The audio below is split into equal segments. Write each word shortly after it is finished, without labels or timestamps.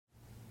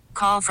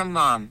Call from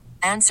mom.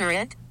 Answer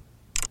it.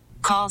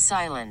 Call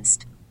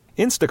silenced.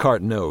 Instacart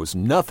knows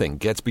nothing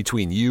gets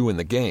between you and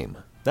the game.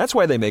 That's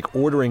why they make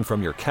ordering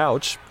from your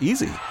couch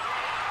easy.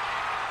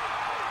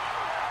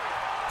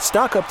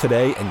 Stock up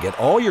today and get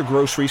all your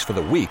groceries for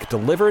the week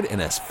delivered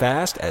in as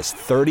fast as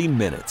 30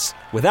 minutes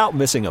without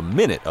missing a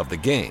minute of the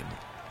game.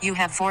 You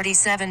have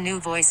 47 new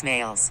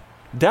voicemails.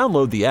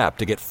 Download the app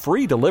to get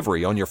free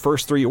delivery on your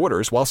first 3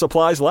 orders while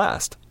supplies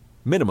last.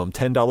 Minimum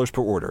 $10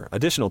 per order.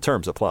 Additional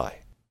terms apply.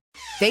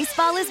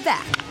 Baseball is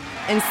back,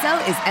 and so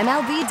is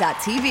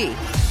MLB.tv.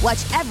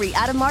 Watch every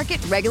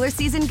out-of-market regular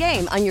season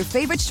game on your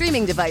favorite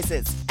streaming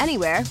devices,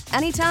 anywhere,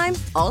 anytime,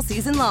 all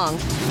season long.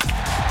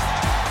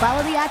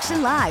 Follow the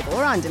action live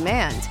or on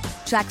demand.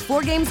 Track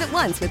 4 games at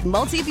once with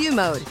multi-view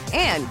mode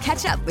and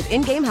catch up with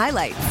in-game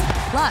highlights.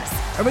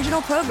 Plus,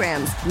 original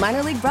programs,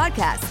 minor league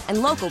broadcasts,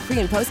 and local pre-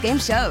 and post-game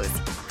shows.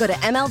 Go to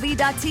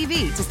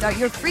MLB.tv to start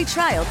your free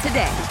trial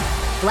today.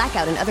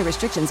 Blackout and other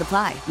restrictions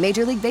apply.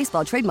 Major League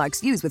Baseball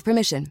trademarks used with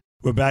permission.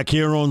 We're back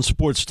here on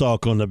Sports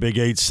Talk on the Big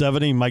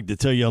 870. Mike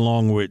Detillier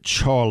along with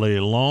Charlie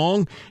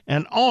Long.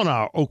 And on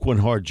our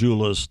Oakland Heart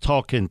Jewelers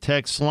talk and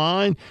text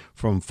line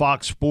from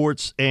Fox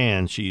Sports,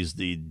 and she's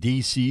the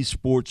DC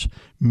Sports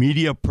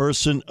Media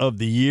Person of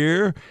the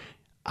Year.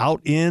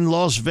 Out in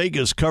Las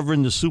Vegas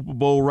covering the Super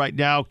Bowl right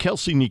now,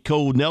 Kelsey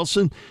Nicole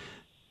Nelson.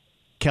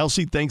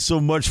 Kelsey, thanks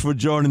so much for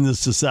joining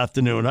us this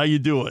afternoon. How you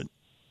doing?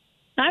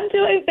 I'm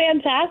doing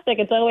fantastic.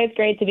 It's always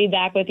great to be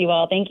back with you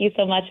all. Thank you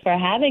so much for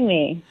having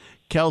me.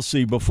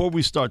 Kelsey, before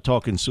we start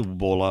talking Super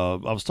Bowl, I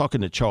was talking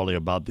to Charlie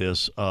about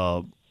this,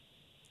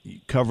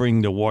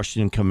 covering the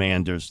Washington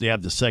Commanders. They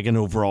have the second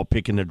overall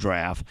pick in the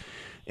draft,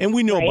 and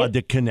we know about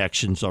the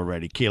connections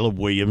already. Caleb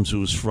Williams,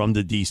 who's from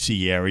the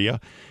D.C.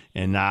 area,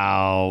 and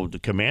now the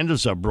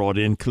Commanders have brought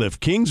in Cliff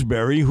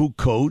Kingsbury, who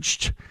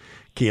coached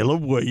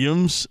Caleb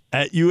Williams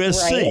at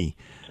USC. Right.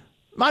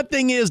 My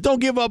thing is, don't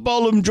give up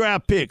all them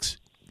draft picks.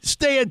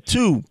 Stay at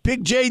 2.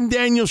 Pick Jayden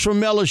Daniels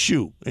from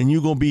LSU, and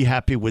you're going to be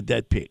happy with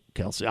that pick,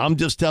 Kelsey. I'm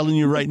just telling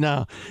you right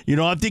now. You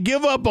don't have to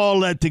give up all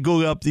that to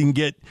go up and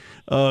get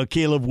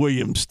Caleb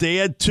Williams. Stay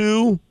at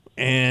 2,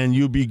 and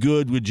you'll be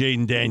good with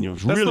Jayden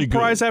Daniels. That's really the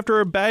prize good.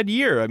 After a bad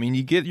year. I mean,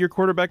 you get your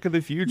quarterback of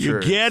the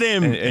future. You get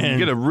him. And you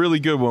get a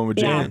really good one with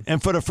Jayden.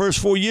 And for the first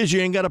 4 years,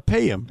 you ain't got to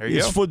pay him.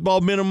 It's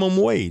football minimum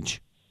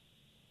wage.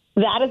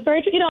 That is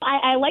very true.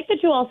 I like that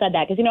you all said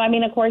that because,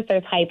 of course,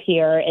 there's hype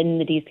here in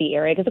the D.C.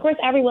 area because, of course,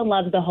 everyone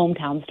loves the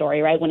hometown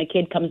story, right, when a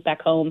kid comes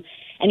back home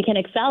and can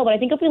excel. But I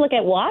think if we look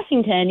at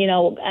Washington,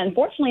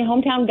 unfortunately,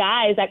 hometown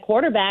guys at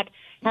quarterback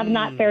have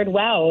not fared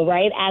well,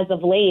 right, as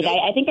of late.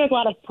 I think there's a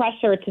lot of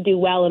pressure to do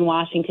well in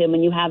Washington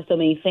when you have so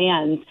many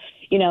fans,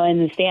 in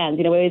the stands.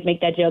 We always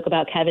make that joke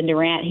about Kevin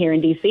Durant here in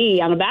D.C.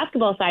 on the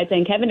basketball side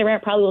saying Kevin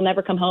Durant probably will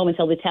never come home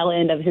until the tail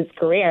end of his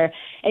career.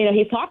 And,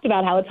 he's talked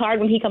about how it's hard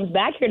when he comes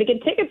back here to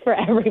get tickets for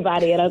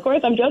everybody. And, of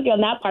course, I'm joking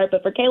on that part.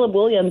 But for Caleb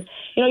Williams,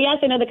 yes,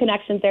 I know the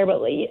connection's there. But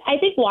I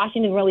think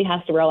Washington really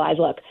has to realize,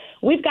 look,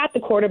 we've got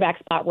the quarterback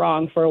spot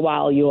wrong for a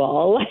while, you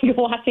all.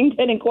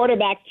 Washington and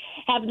quarterbacks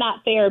have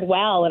not fared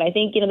well. And I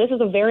think, this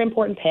is a very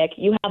important pick.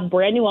 You have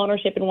brand new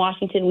ownership in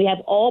Washington. We have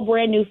all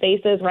brand new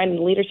faces right in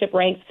the leadership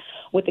ranks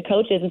with the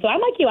coaches. And so I'm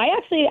like you.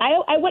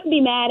 I wouldn't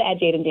be mad at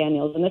Jayden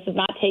Daniels. And this is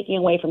not taking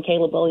away from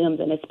Caleb Williams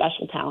and his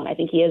special talent. I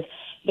think he is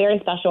very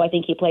special. I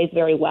think he plays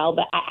very well.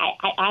 But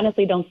I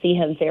honestly don't see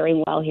him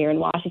faring well here in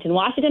Washington.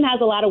 Washington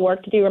has a lot of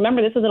work to do.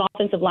 Remember, this is an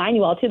offensive line,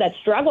 you all, too, that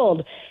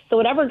struggled. So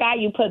whatever guy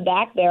you put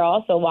back there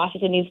also,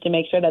 Washington needs to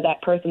make sure that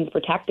that person's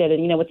protected.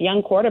 And, with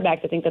young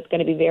quarterbacks, I think that's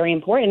going to be very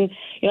important,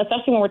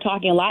 especially when we're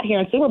talking a lot here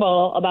in Super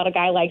Bowl about a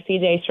guy like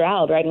C.J.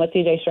 Stroud, right, and what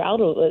C.J. Stroud,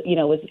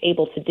 was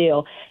able to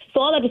do. So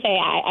all that to say,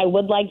 I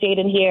would like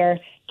Jayden here.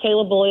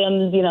 Caleb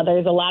Williams,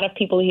 there's a lot of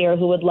people here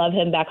who would love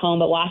him back home,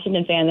 but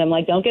Washington fans, I'm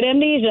like, don't get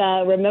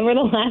amnesia. Remember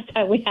the last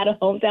time we had a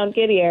hometown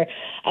kid here?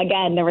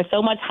 Again, there was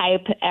so much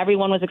hype.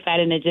 Everyone was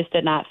excited, and it just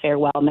did not fare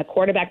well. And the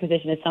quarterback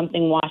position is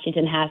something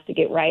Washington has to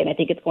get right, and I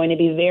think it's going to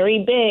be very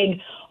big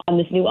on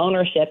this new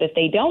ownership if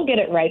they don't get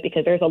it right,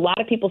 because there's a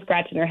lot of people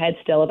scratching their heads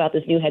still about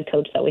this new head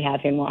coach that we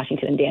have here in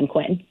Washington and Dan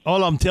Quinn.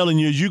 All I'm telling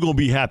you is you're going to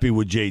be happy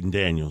with Jayden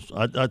Daniels.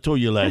 I told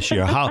you last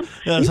year. How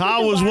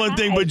was one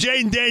thing, but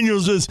Jayden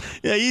Daniels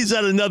he's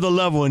at another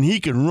level, and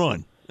he can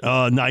run.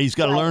 Now, he's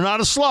got to learn how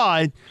to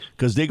slide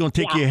because they're going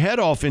to take your head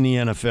off in the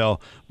NFL,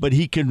 but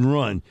he can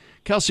run.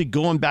 Kelsey,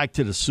 going back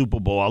to the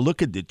Super Bowl, I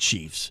look at the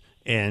Chiefs,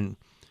 and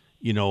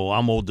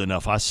I'm old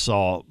enough. I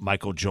saw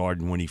Michael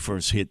Jordan when he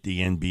first hit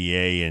the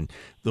NBA and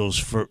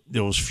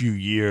those few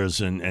years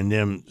and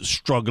them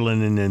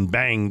struggling, and then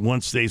bang,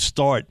 once they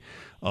start,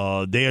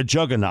 they're a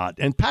juggernaut.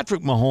 And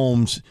Patrick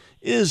Mahomes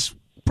is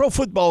pro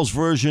football's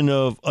version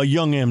of a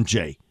young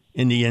MJ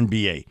in the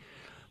NBA.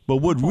 But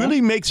what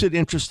really makes it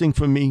interesting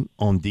for me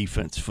on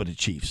defense for the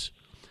Chiefs,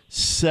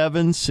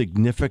 7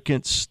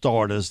 significant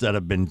starters that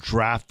have been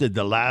drafted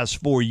the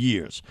last 4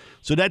 years.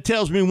 So that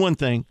tells me one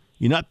thing.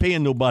 You're not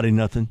paying nobody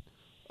nothing.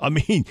 I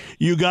mean,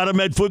 you got them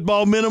at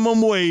football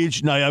minimum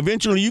wage. Now,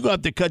 eventually, you're going to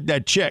have to cut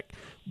that check,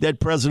 that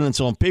precedence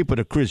on paper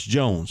to Chris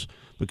Jones,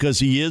 because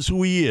he is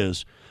who he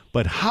is.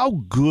 but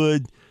how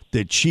good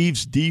the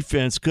Chiefs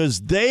defense,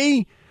 because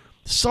they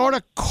sort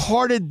of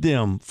carted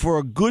them for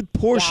a good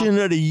portion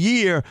of the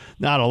year.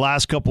 Now, the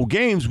last couple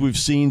games, we've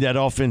seen that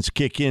offense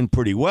kick in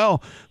pretty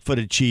well for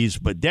the Chiefs,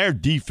 but their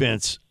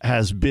defense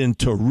has been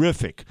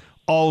terrific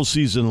all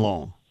season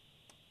long.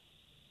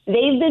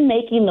 They've been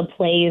making the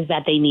plays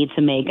that they need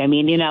to make. I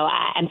mean,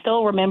 I'm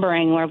still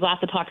remembering where I was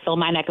last to talk still in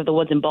my neck of the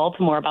woods in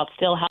Baltimore about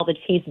still how the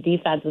Chiefs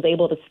defense was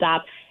able to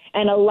stop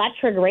an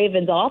electric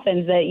Ravens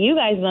offense that you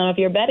guys know, if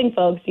you're betting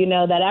folks, you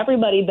know that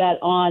everybody bet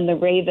on the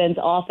Ravens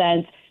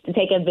offense to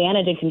take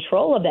advantage and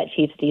control of that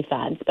Chiefs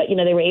defense. But,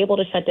 they were able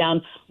to shut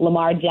down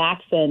Lamar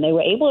Jackson. They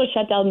were able to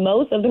shut down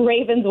most of the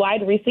Ravens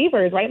wide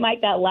receivers, right,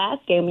 Mike, that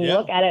last game. When you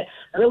look at it,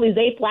 really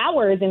Zay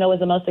Flowers, was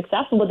the most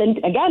successful. But then,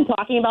 again,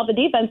 talking about the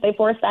defense, they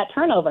forced that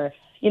turnover,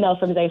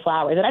 from Zay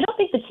Flowers. And I don't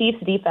think the Chiefs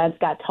defense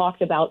got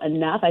talked about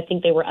enough. I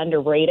think they were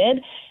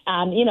underrated.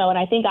 And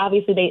I think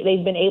obviously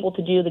they've been able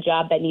to do the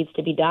job that needs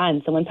to be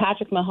done. So when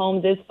Patrick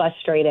Mahomes is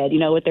frustrated,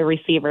 with their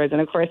receivers, and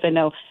of course I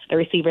know the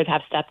receivers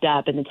have stepped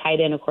up, and the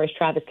tight end, of course,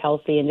 Travis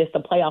Kelsey, and just the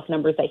playoff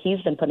numbers that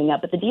he's been putting up.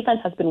 But the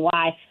defense has been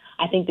why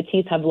I think the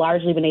Chiefs have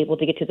largely been able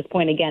to get to this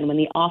point again when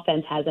the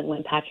offense hasn't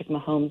went Patrick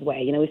Mahomes'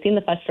 way. We've seen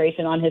the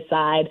frustration on his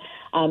side,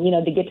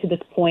 to get to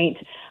this point.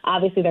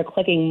 Obviously, they're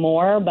clicking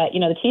more, but,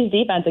 the Chiefs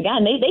defense,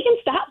 again, they can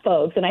stop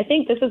folks. And I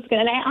think this is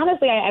going to,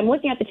 I'm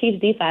looking at the Chiefs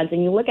defense,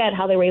 and you look at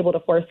how they were able to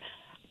force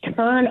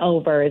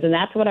turnovers, and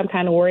that's what I'm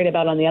kind of worried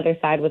about on the other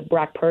side with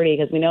Brock Purdy,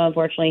 because we know,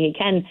 unfortunately,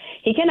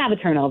 he can have a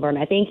turnover. And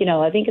I think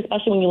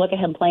especially when you look at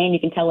him playing, you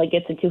can tell it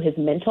gets into his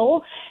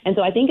mental. And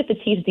so I think if the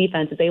Chiefs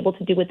defense is able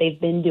to do what they've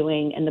been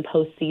doing in the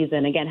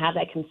postseason, again, have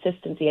that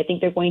consistency, I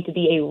think they're going to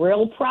be a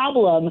real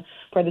problem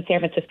for the San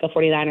Francisco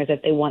 49ers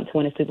if they want to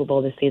win a Super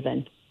Bowl this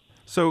season.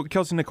 So,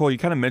 Kelsey Nicole, you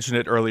kind of mentioned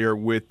it earlier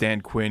with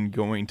Dan Quinn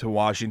going to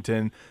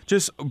Washington.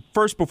 Just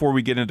first, before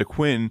we get into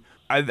Quinn,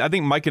 I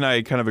think Mike and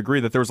I kind of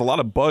agree that there was a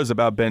lot of buzz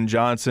about Ben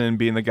Johnson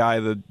being the guy,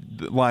 the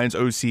Lions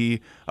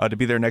OC, to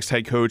be their next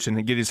head coach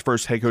and get his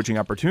first head coaching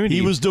opportunity.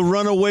 He was the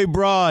runaway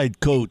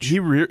bride, coach. He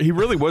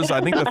really was,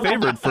 I think, the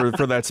favorite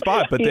for that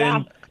spot. But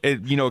then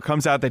it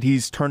comes out that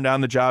he's turned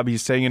down the job.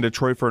 He's staying in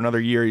Detroit for another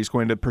year. He's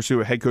going to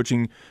pursue a head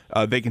coaching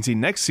vacancy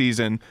next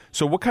season.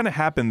 So what kind of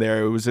happened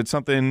there? Was it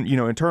something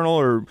internal,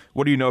 or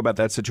what do you know about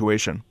that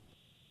situation?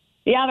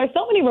 Yeah, there's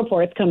so many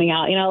reports coming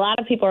out. A lot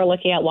of people are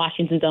looking at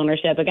Washington's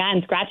ownership,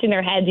 again, scratching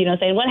their heads,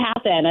 saying, what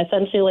happened?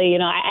 Essentially,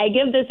 I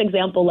give this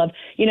example of,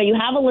 you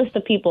have a list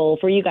of people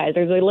for you guys.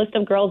 There's a list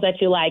of girls that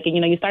you like, and,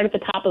 you start at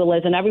the top of the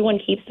list, and everyone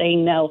keeps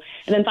saying no.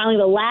 And then finally,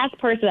 the last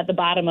person at the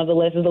bottom of the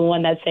list is the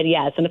one that said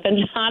yes. And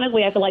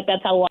honestly, I feel like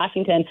that's how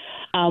Washington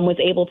was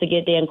able to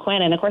get Dan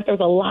Quinn. And, of course, there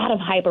was a lot of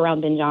hype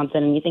around Ben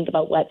Johnson, and you think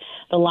about what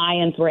the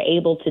Lions were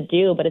able to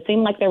do. But it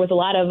seemed like there was a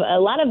lot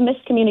of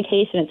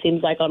miscommunication, it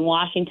seems like, on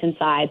Washington's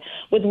side,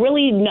 with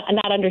really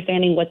not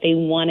understanding what they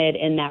wanted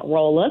in that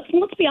role. Let's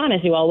be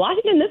honest, you all.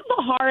 Washington, this is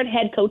a hard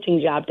head coaching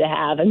job to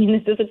have. I mean,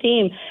 this is a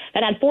team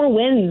that had 4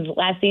 wins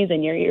last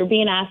season. You're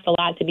being asked a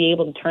lot to be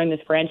able to turn this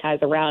franchise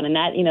around, and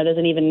that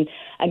doesn't even,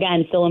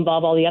 again, still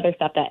involve all the other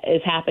stuff that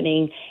is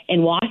happening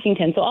in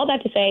Washington. So all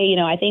that to say,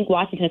 I think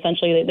Washington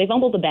essentially they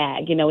fumbled the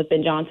bag, with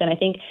Ben Johnson. I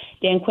think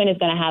Dan Quinn is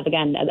going to have,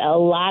 again, a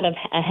lot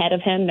ahead of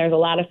him. There's a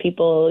lot of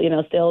people,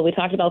 still, we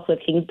talked about Cliff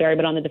Kingsbury,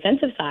 but on the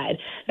defensive side,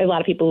 there's a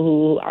lot of people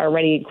who are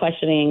already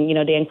questioning,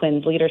 Dan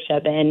Quinn's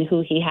leadership and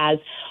who he has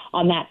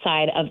on that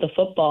side of the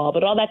football.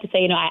 But all that to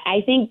say, I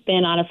think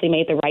Ben honestly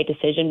made the right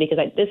decision, because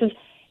this is,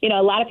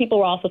 a lot of people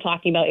were also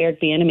talking about Eric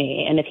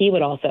Bieniemy and if he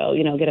would also,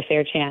 get a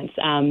fair chance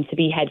to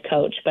be head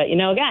coach. But,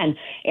 again,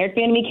 Eric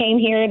Bieniemy came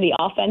here. The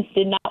offense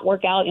did not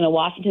work out.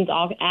 Washington's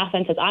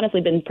offense has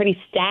honestly been pretty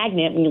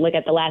stagnant when you look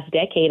at the last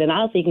decade, and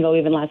honestly you can go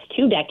even last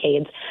 2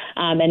 decades,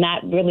 and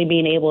not really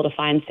being able to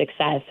find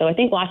success. So I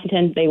think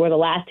Washington, they were the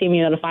last team,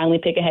 to finally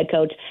pick a head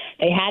coach.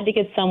 They had to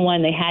get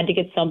someone. They had to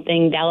get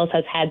something. Dallas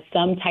has had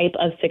some type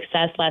of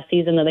success last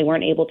season, though they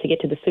weren't able to get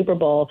to the Super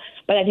Bowl.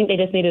 But I think they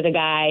just needed a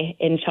guy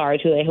in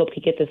charge who they hope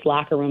could get this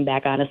locker room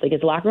back, honestly,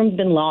 because the locker room's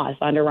been lost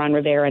under Ron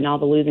Rivera and all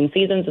the losing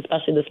seasons,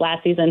 especially this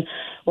last season.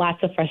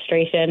 Lots of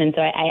frustration. And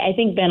so I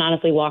think Ben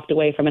honestly walked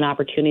away from an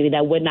opportunity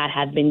that would not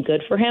have been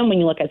good for him when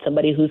you look at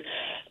somebody whose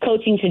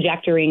coaching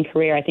trajectory and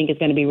career, I think, is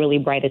going to be really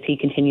bright as he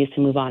continues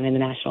to move on in the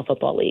National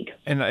Football League.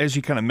 And as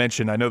you kind of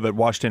mentioned, I know that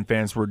Washington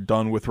fans were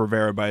done with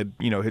Rivera by,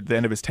 the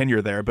end of his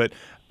tenure there. But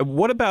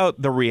what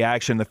about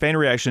the fan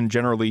reaction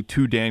generally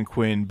to Dan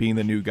Quinn being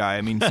the new guy?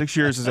 I mean, 6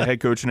 years as a head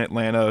coach in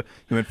Atlanta.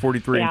 He went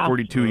 43 and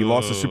 42. He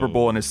lost the Super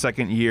Bowl in his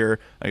second year.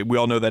 We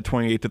all know that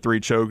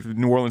 28-3 choke.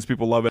 New Orleans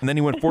people love it. And then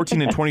he went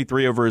 14 and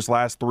 23 over his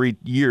last 3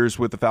 years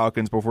with the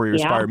Falcons before he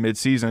retired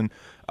midseason.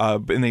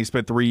 And then he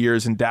spent 3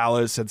 years in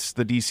Dallas. That's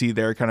the DC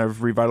there, kind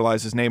of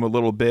revitalized his name a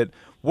little bit.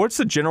 What's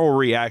the general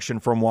reaction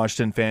from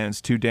Washington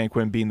fans to Dan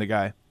Quinn being the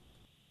guy?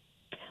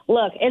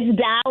 Look, it's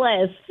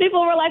Dallas.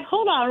 People were like,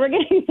 hold on, we're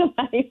getting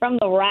somebody from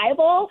the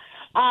rival.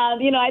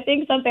 I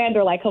think some fans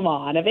are like, come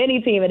on, if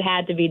any team, it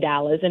had to be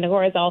Dallas. And, of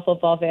course, all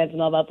football fans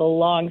know about the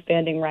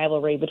long-standing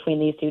rivalry between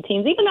these two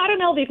teams. Even I don't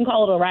know if you can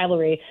call it a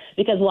rivalry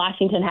because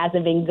Washington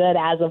hasn't been good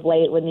as of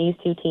late when these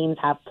two teams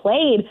have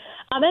played.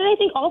 And I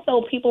think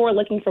also people were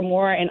looking for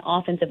more an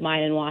offensive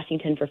mind in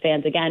Washington for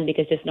fans, again,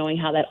 because just knowing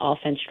how that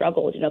offense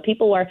struggled.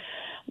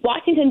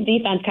 Washington's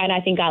defense kind of,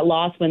 I think, got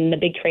lost when the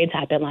big trades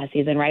happened last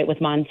season, right, with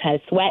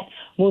Montez Sweat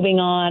moving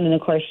on and,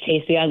 of course,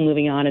 Chase Young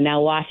moving on, and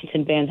now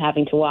Washington fans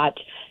having to watch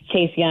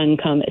Chase Young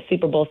come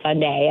Super Bowl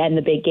Sunday and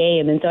the big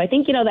game. And so I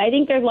think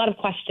there's a lot of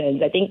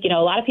questions. I think, a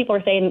lot of people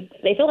are saying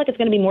they feel like it's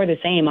going to be more the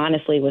same,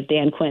 honestly, with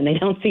Dan Quinn. They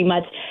don't see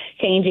much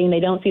changing. They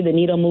don't see the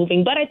needle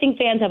moving. But I think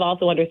fans have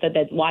also understood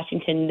that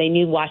they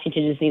knew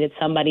Washington just needed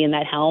somebody in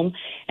that helm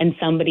and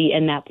somebody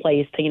in that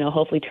place to,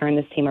 hopefully turn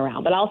this team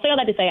around. But I'll say all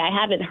that to say I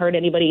haven't heard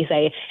anybody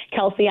say,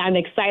 Kelsey, I'm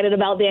excited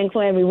about Dan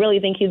Quinn. We really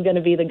think he's going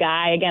to be the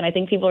guy. Again, I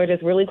think people are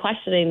just really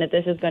questioning that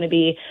this is going to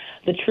be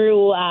the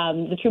true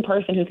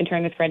person who can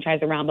turn this franchise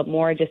around, but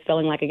more just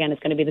feeling like, again,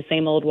 it's going to be the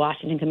same old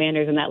Washington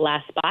Commanders in that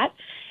last spot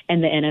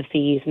in the NFC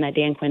East, and that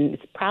Dan Quinn is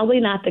probably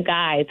not the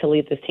guy to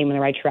lead this team in the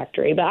right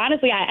trajectory. But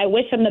honestly, I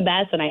wish him the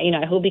best, and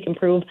I hope he can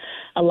prove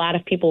a lot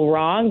of people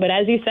wrong. But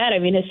as you said,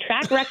 his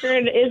track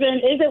record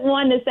isn't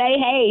one to say,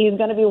 hey, he's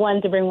going to be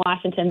one to bring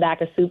Washington back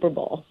a Super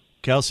Bowl.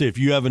 Kelsey, if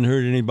you haven't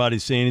heard anybody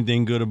say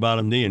anything good about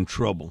him, they're in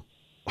trouble.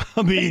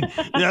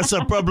 That's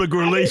a public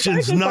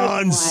relations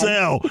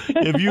non-sell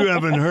if you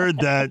haven't heard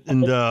that,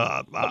 and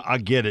I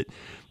get it.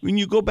 When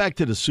you go back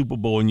to the Super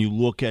Bowl and you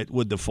look at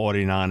what the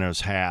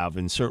 49ers have,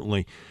 and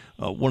certainly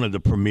one of the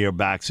premier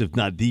backs, if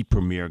not the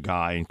premier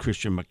guy, in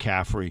Christian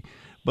McCaffrey,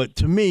 but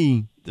to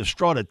me, the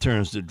straw that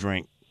turns the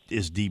drink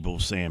is Deebo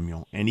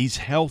Samuel, and he's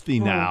healthy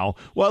now,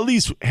 well, at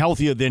least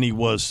healthier than he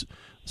was,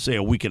 say,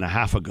 a week and a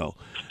half ago.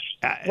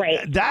 Right.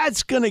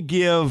 That's going to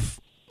give,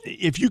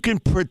 if you can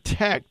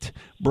protect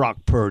Brock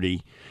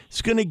Purdy,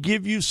 it's going to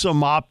give you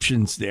some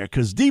options there.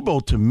 Because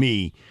Deebo, to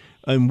me,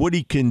 and what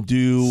he can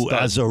do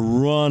as a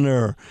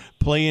runner,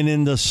 playing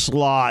in the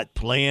slot,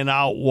 playing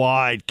out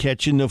wide,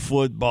 catching the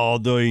football,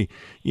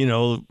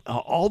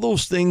 all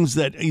those things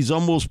that he's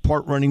almost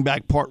part running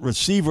back, part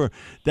receiver,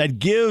 that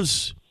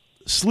gives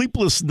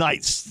sleepless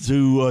nights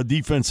to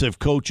defensive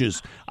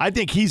coaches. I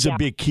think he's a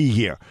big key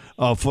here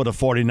for the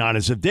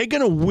 49ers. If they're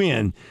going to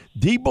win,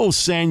 Deebo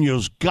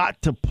Samuel's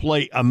got to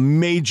play a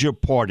major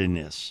part in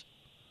this.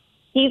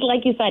 He's,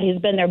 like you said, he's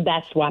been their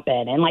best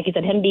weapon. And like you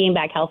said, him being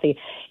back healthy,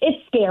 it's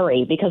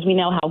scary because we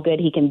know how good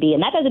he can be.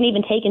 And that doesn't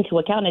even take into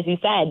account, as you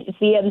said,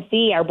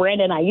 CMC or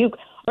Brandon Ayuk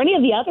or any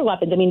of the other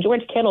weapons.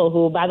 George Kittle,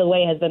 who, by the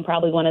way, has been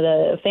probably one of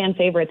the fan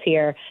favorites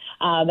here,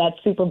 that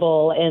Super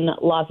Bowl in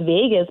Las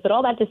Vegas. But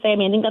all that to say, I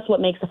think that's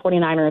what makes the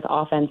 49ers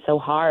offense so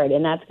hard.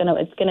 And it's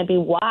going to be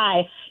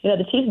why,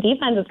 the Chiefs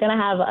defense is going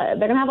to have,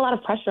 they're going to have a lot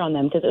of pressure on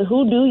them because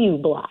who do you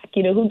block?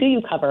 Who do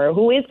you cover?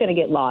 Who is going to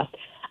get lost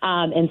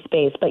in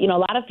space? But, a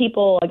lot of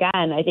people,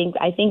 again, I think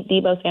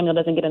Deebo Samuel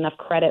doesn't get enough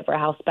credit for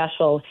how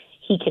special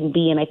he can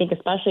be. And I think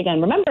especially, again,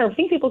 remember, I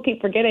think people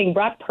keep forgetting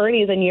Brock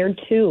Purdy is in year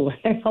 2.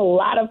 There's a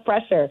lot of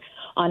pressure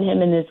on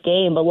him in this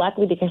game. But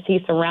luckily, because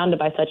he's surrounded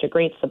by such a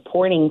great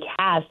supporting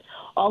cast,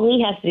 all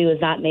he has to do is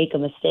not make a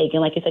mistake.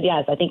 And like you said,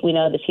 yes, I think we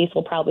know the Chiefs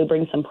will probably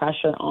bring some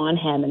pressure on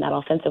him, and that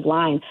offensive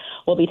line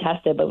will be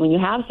tested. But when you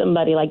have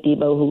somebody like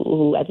Deebo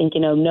who I think,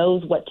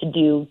 knows what to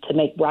do to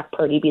make Brock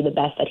Purdy be the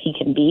best that he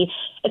can be,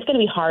 it's going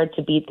to be hard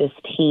to beat this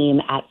team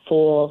at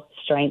full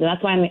strength. And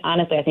that's why,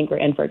 honestly, I think we're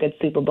in for a good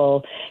Super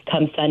Bowl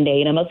come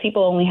Sunday. Most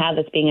people only have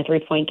this being a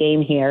 3-point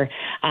game here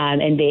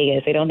in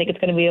Vegas. They don't think it's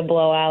going to be a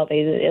blowout.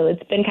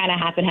 It's been kind of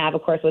half and half,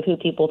 of course, with who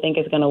people think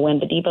is going to win.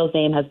 But Deebo's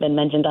name has been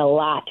mentioned a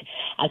lot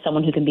as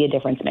someone who can be a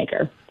difference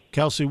maker.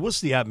 Kelsey,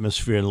 what's the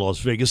atmosphere in Las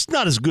Vegas?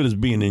 Not as good as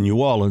being in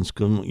New Orleans,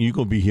 because you're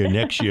going to be here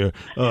next year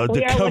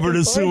to cover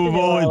the Super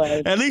Bowl.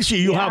 And at least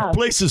you'll have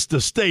places to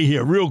stay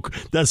here.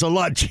 That's a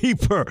lot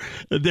cheaper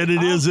than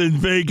it is in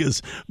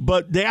Vegas.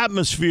 But the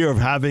atmosphere of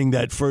having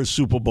that first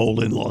Super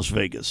Bowl in Las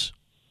Vegas.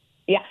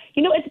 Yeah,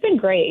 it's been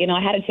great.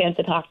 I had a chance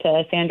to talk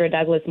to Sandra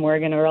Douglas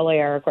Morgan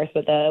earlier, of course,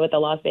 with the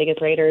Las Vegas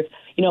Raiders,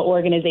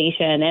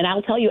 organization. And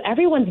I'll tell you,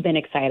 everyone's been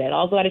excited. I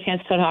also had a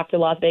chance to talk to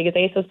Las Vegas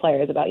Aces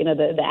players about,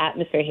 the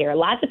atmosphere here.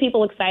 Lots of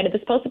people excited.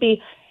 It's supposed to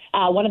be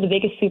one of the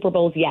biggest Super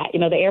Bowls yet.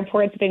 The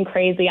airport's been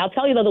crazy. I'll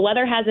tell you, though, the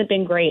weather hasn't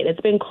been great.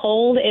 It's been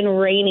cold and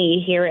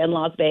rainy here in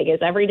Las Vegas.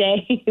 Every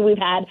day we've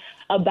had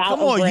about Come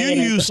on, you're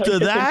used to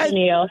that.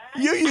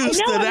 You're used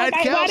to that,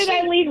 Kelsey. Why did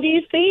I leave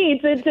D.C.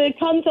 to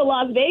come to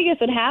Las Vegas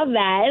and have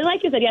that? And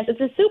like you said, yes,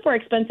 it's a super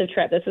expensive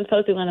trip. This is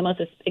supposed to be one of the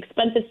most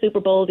expensive Super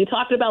Bowls. You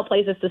talked about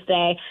places to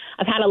stay.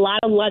 I've had a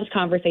lot of lunch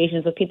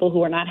conversations with people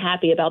who are not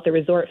happy about the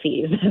resort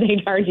fees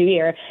they charge you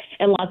here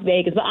in Las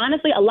Vegas. But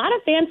honestly, a lot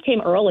of fans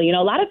came early.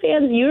 A lot of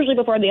fans usually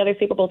before the other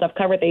Super Bowls I've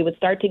covered, they would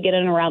start to get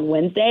in around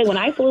Wednesday. When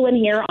I flew in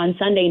here on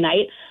Sunday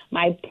night,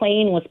 my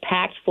plane was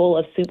packed full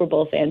of Super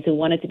Bowl fans who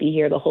wanted to be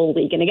here the whole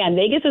week. And again,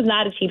 Vegas is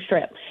not a cheap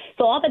trip.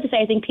 So all that to say,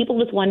 I think people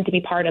just wanted to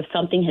be part of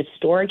something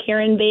historic here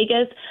in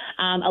Vegas.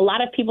 A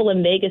lot of people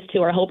in Vegas,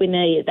 too, are hoping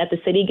that the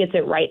city gets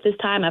it right this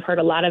time. I've heard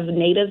a lot of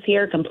natives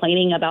here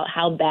complaining about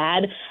how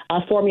bad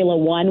Formula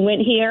One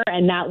went here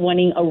and not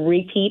wanting a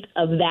repeat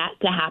of that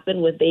to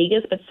happen with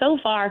Vegas. But so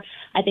far,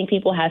 I think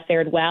people have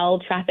fared well.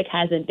 Traffic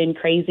hasn't been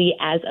crazy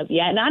as of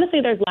yet. And honestly,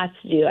 there's lots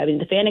to do. I mean,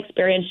 the fan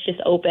experience just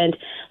opened.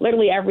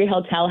 Literally every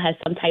hotel has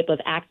some type of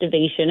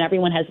activation.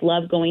 Everyone has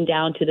loved going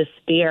down to the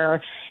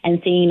Sphere and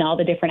seeing all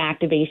the different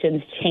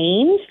activations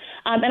change.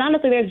 And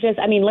honestly, there's just,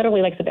 I mean,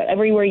 literally, like I said,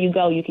 everywhere you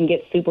go, you can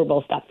get Super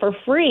Bowl stuff for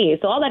free.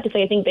 So all that to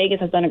say, I think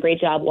Vegas has done a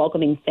great job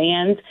welcoming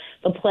fans.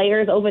 The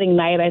players opening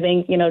night, I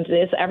think,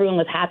 everyone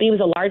was happy. It was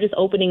the largest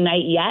opening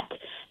night yet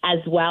as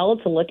well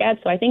to look at.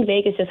 So I think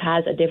Vegas just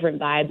has a different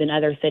vibe than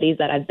other cities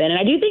that I've been. And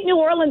I do think New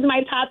Orleans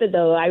might top it,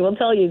 though. I will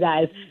tell you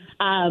guys.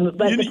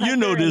 But you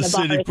know this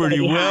city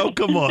pretty well. High.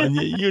 Come on.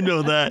 You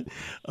know that.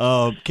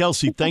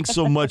 Kelsey, thanks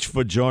so much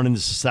for joining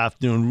us this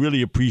afternoon.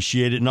 Really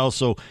appreciate it. And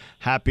also,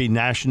 happy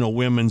National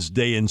Women's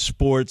Day in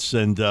Sports.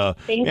 And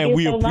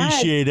we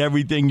appreciate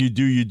everything you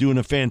do. You're doing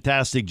a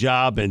fantastic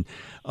job. And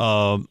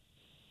I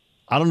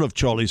don't know if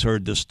Charlie's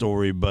heard this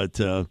story,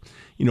 but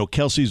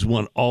Kelsey's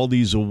won all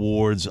these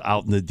awards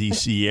out in the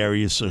D.C.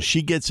 area, so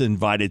she gets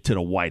invited to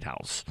the White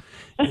House.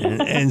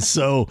 And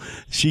so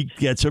she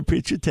gets her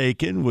picture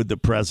taken with the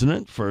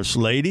president, first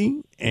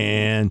lady,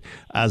 and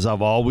as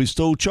I've always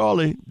told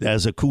Charlie,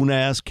 there's a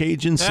coon-ass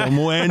Cajun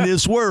somewhere in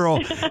this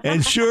world.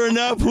 And sure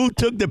enough, who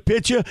took the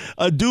picture?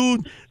 A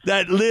dude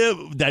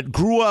that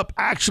grew up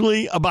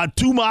actually about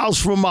 2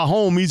 miles from my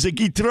home. He's a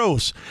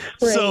Guitros.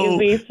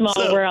 Crazy small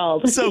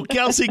world. So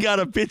Kelsey got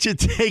a picture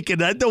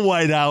taken at the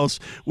White House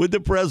with the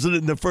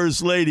president and the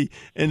first lady,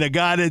 and the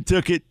guy that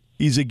took it,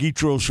 he's a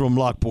Guitros from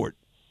Lockport.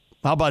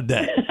 How about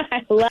that?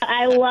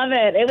 I love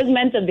it. It was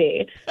meant to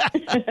be.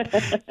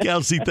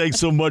 Kelsey, thanks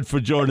so much for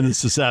joining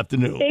us this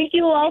afternoon. Thank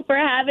you all for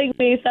having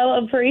me. So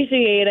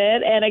appreciate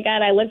it. And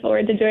again, I look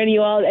forward to joining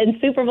you all in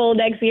Super Bowl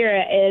next year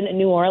in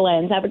New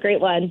Orleans. Have a great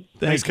one.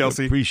 Thanks,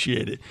 Kelsey.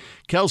 Appreciate it.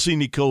 Kelsey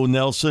Nicole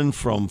Nelson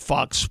from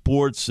Fox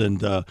Sports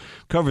and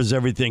covers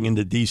everything in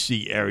the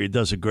D.C. area.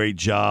 Does a great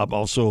job.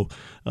 Also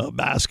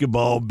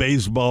basketball,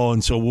 baseball,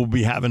 and so we'll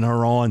be having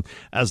her on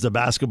as the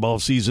baseball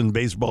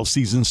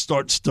season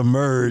starts to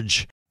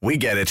merge. We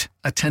get it.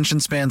 Attention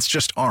spans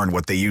just aren't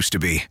what they used to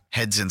be.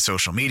 Heads in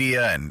social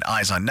media and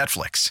eyes on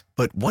Netflix.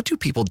 But what do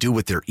people do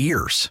with their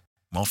ears?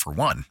 Well, for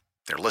one,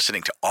 they're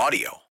listening to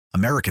audio.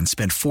 Americans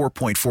spend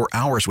 4.4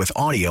 hours with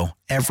audio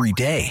every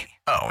day.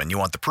 Oh, and you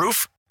want the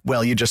proof?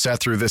 Well, you just sat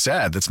through this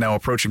ad that's now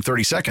approaching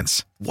 30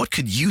 seconds. What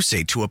could you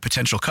say to a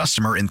potential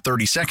customer in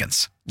 30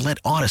 seconds? Let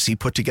Odyssey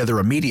put together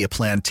a media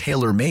plan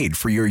tailor-made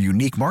for your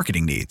unique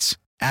marketing needs.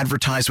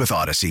 Advertise with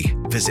Odyssey.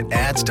 Visit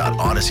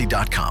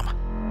ads.odyssey.com.